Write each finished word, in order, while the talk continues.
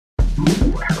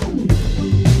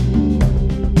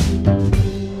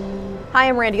Hi,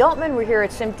 I'm Randy Altman. We're here at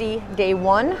SMPTE Day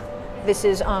 1. This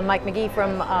is Mike McGee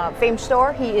from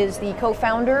Framestore. He is the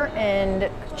co-founder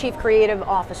and Chief Creative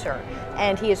Officer,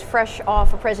 and he is fresh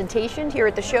off a presentation here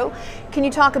at the show. Can you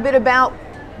talk a bit about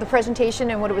the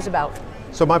presentation and what it was about?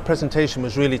 So my presentation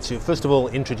was really to, first of all,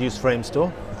 introduce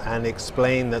Framestore and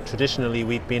explain that traditionally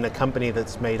we've been a company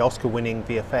that's made Oscar-winning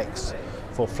VFX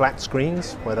for flat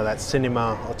screens, whether that's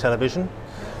cinema or television.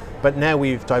 But now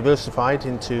we've diversified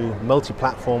into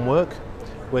multi-platform work.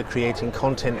 We're creating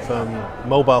content from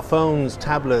mobile phones,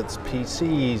 tablets,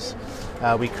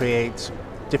 PCs. We create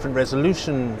different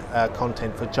resolution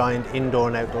content for giant indoor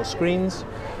and outdoor screens.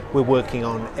 We're working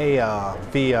on AR,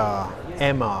 VR,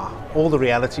 MR, all the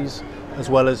realities, as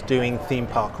well as doing theme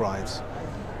park rides.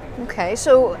 Okay,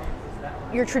 so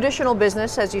your traditional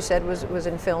business, as you said, was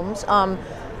in films.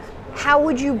 How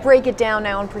would you break it down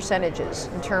now in percentages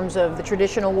in terms of the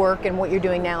traditional work and what you're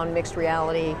doing now in mixed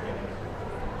reality?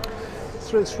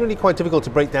 So it's really quite difficult to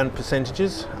break down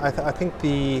percentages. I think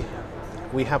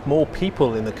we have more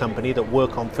people in the company that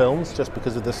work on films just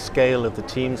because of the scale of the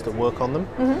teams that work on them.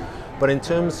 Mm-hmm. But in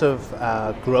terms of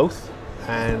growth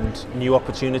and new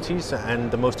opportunities and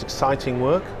the most exciting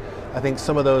work, I think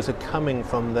some of those are coming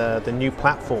from the new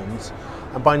platforms.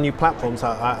 And by new platforms,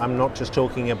 I'm not just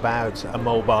talking about a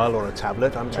mobile or a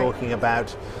tablet. I'm talking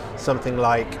about something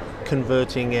like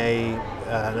converting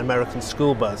an American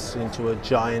school bus into a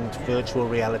giant virtual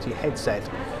reality headset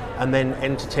and then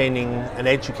entertaining and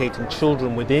educating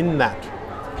children within that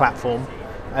platform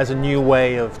as a new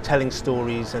way of telling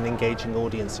stories and engaging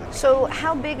audiences. So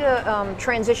how big a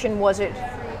transition was it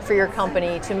for your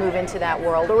company to move into that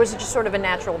world, or was it just sort of a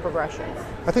natural progression?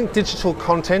 I think digital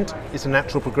content is a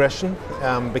natural progression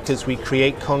because we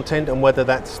create content, and whether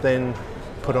that's then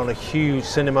put on a huge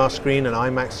cinema screen, an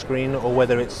IMAX screen, or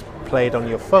whether it's played on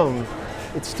your phone,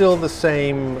 it's still the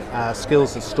same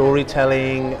skills of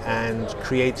storytelling and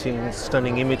creating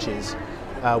stunning images,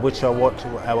 which are what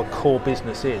our core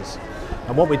business is.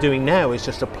 And what we're doing now is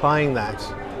just applying that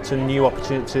to new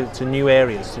opportunities, to new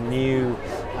areas, to new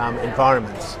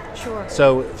environments. Sure.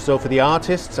 So for the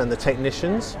artists and the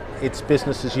technicians, it's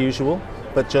business as usual,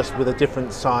 but just with a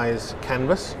different size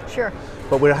canvas. Sure.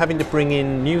 But we're having to bring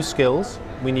in new skills.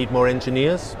 We need more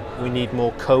engineers, we need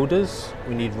more coders,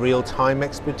 we need real-time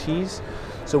expertise.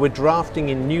 So we're drafting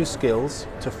in new skills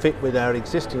to fit with our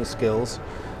existing skills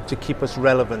to keep us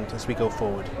relevant as we go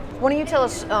forward. Why don't you tell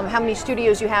us how many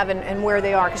studios you have and where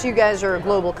they are, because you guys are a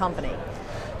global company.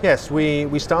 Yes,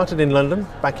 we started in London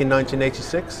back in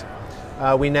 1986.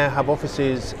 We now have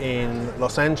offices in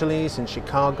Los Angeles, in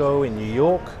Chicago, in New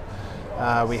York.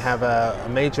 We have a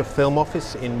major film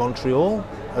office in Montreal,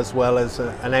 as well as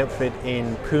an outfit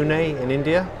in Pune in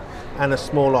India, and a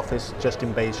small office just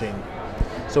in Beijing.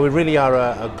 So we really are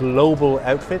a global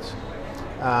outfit,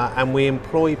 and we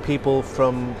employ people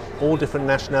from all different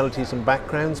nationalities and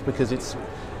backgrounds because it's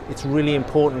really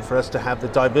important for us to have the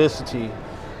diversity,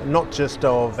 not just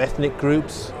of ethnic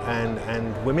groups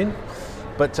and women,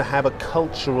 but to have a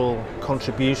cultural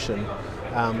contribution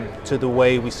to the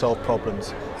way we solve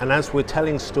problems. And as we're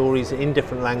telling stories in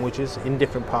different languages, in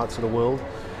different parts of the world,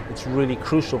 it's really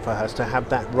crucial for us to have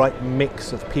that right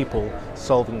mix of people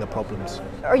solving the problems.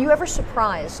 Are you ever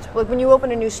surprised, like when you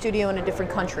open a new studio in a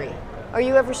different country, are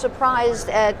you ever surprised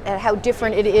at how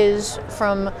different it is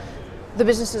from the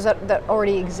businesses that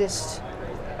already exist?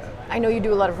 I know you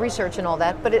do a lot of research and all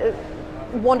that, but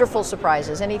wonderful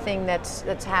surprises, anything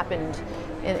that's happened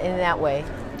in that way?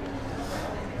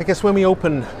 I guess when we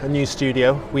open a new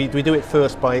studio, we do it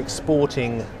first by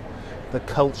exporting the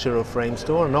culture of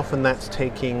Framestore, and often that's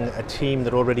taking a team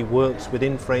that already works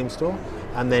within Framestore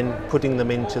and then putting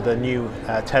them into the new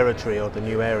territory or the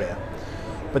new area.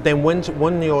 But then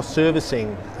when you're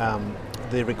servicing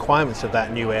the requirements of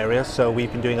that new area, so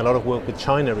we've been doing a lot of work with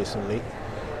China recently,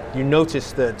 you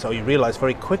notice that, or you realize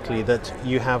very quickly that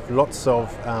you have lots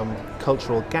of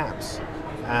cultural gaps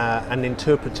and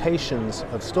interpretations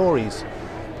of stories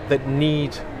that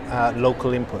need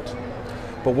local input.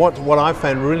 But what I've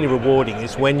found really rewarding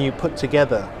is when you put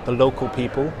together the local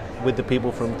people with the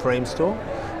people from Framestore,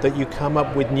 that you come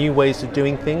up with new ways of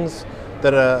doing things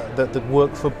that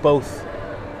work for both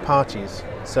parties.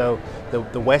 So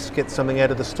the West gets something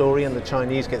out of the story and the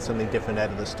Chinese get something different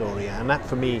out of the story. And that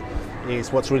for me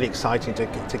is what's really exciting,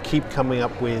 to keep coming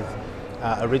up with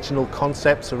original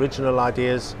concepts, original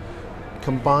ideas,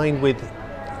 combined with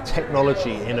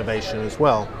technology innovation as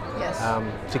well. Yes.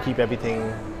 To keep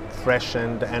everything fresh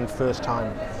and first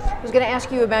time. I was going to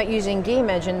ask you about using game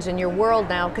engines in your world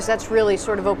now, because that's really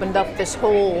sort of opened up this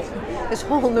whole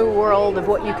new world of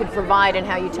what you could provide and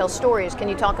how you tell stories. Can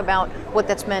you talk about what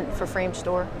that's meant for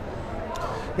Framestore?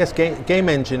 Yes, game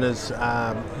engine is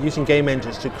using game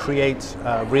engines to create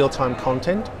real-time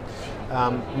content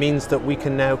means that we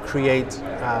can now create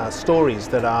stories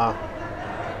that are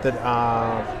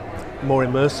more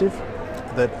immersive,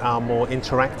 that are more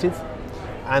interactive,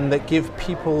 and that give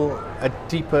people a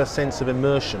deeper sense of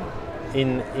immersion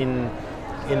in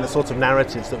the sorts of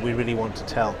narratives that we really want to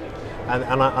tell.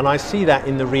 And I see that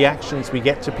in the reactions we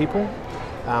get to people.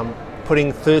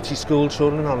 Putting 30 school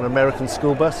children on an American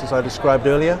school bus, as I described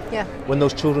earlier. Yeah. When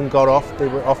those children got off, they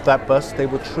were off that bus, they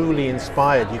were truly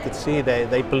inspired. You could see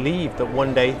they believed that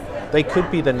one day they could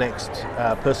be the next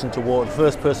first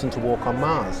person to walk on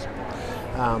Mars.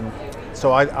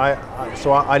 So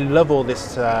I love all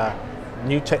this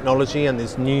new technology and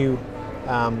these new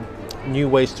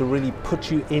ways to really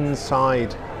put you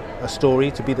inside a story,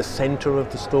 to be the center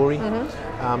of the story.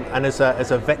 And as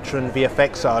a veteran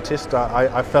VFX artist,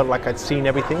 I felt like I'd seen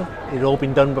everything. It had all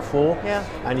been done before. Yeah.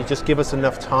 And you just give us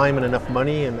enough time and enough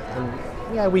money and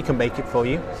yeah, we can make it for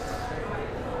you.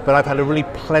 But I've had a really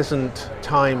pleasant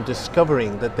time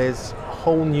discovering that there's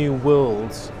whole new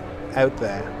worlds out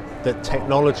there, that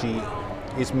technology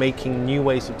is making new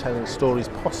ways of telling stories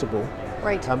possible.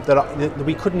 Right. That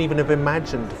we couldn't even have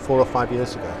imagined 4 or 5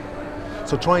 years ago.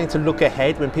 So trying to look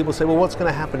ahead when people say, well, what's going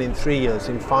to happen in 3 years,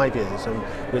 in 5 years? And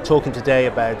we're talking today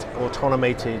about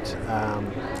automated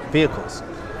vehicles.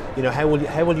 You know, how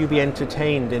will you be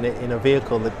entertained in a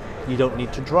vehicle that you don't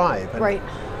need to drive? And, right.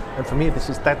 And for me,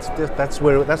 that's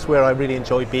where I really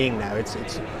enjoy being now.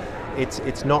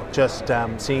 It's not just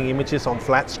seeing images on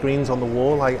flat screens on the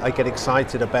wall. I get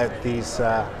excited about these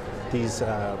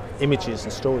images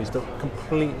and stories that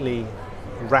completely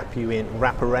wrap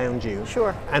around you.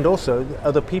 Sure. And also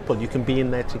other people, you can be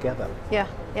in there together. Yeah,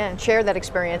 and share that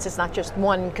experience. It's not just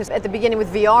one, because at the beginning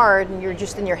with VR, and you're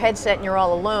just in your headset and you're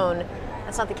all alone,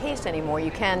 that's not the case anymore.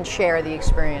 You can share the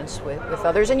experience with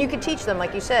others, and you can teach them,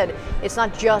 like you said. It's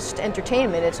not just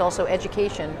entertainment, it's also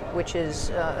education, which is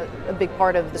a big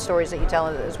part of the stories that you tell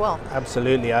as well.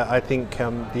 Absolutely. I think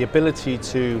the ability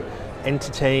to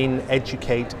entertain,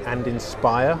 educate and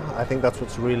inspire, I think that's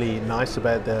what's really nice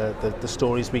about the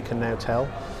stories we can now tell.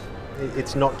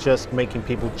 It's not just making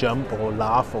people jump or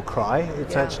laugh or cry,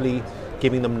 it's actually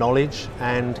giving them knowledge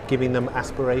and giving them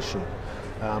aspiration.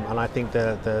 And I think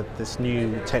this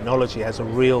new technology has a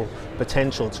real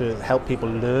potential to help people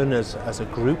learn as a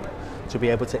group, to be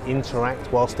able to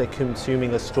interact whilst they're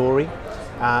consuming a story,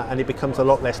 and it becomes a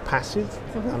lot less passive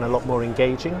and a lot more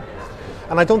engaging.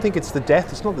 And I don't think it's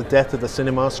not the death of the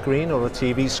cinema screen or a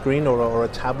TV screen or a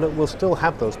tablet. We'll still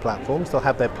have those platforms, they'll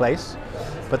have their place,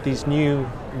 but these new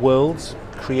worlds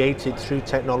created through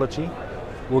technology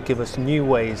will give us new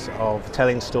ways of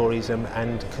telling stories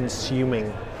and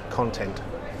consuming content,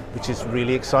 which is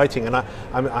really exciting. And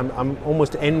I'm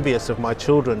almost envious of my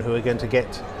children who are going to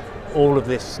get all of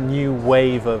this new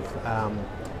wave of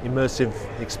immersive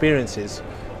experiences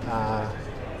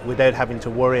without having to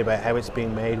worry about how it's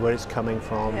being made, where it's coming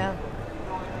from. Yeah.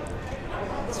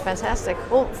 It's fantastic.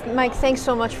 Well, Mike, thanks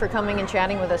so much for coming and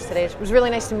chatting with us today. It was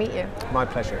really nice to meet you. My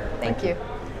pleasure. Thank you.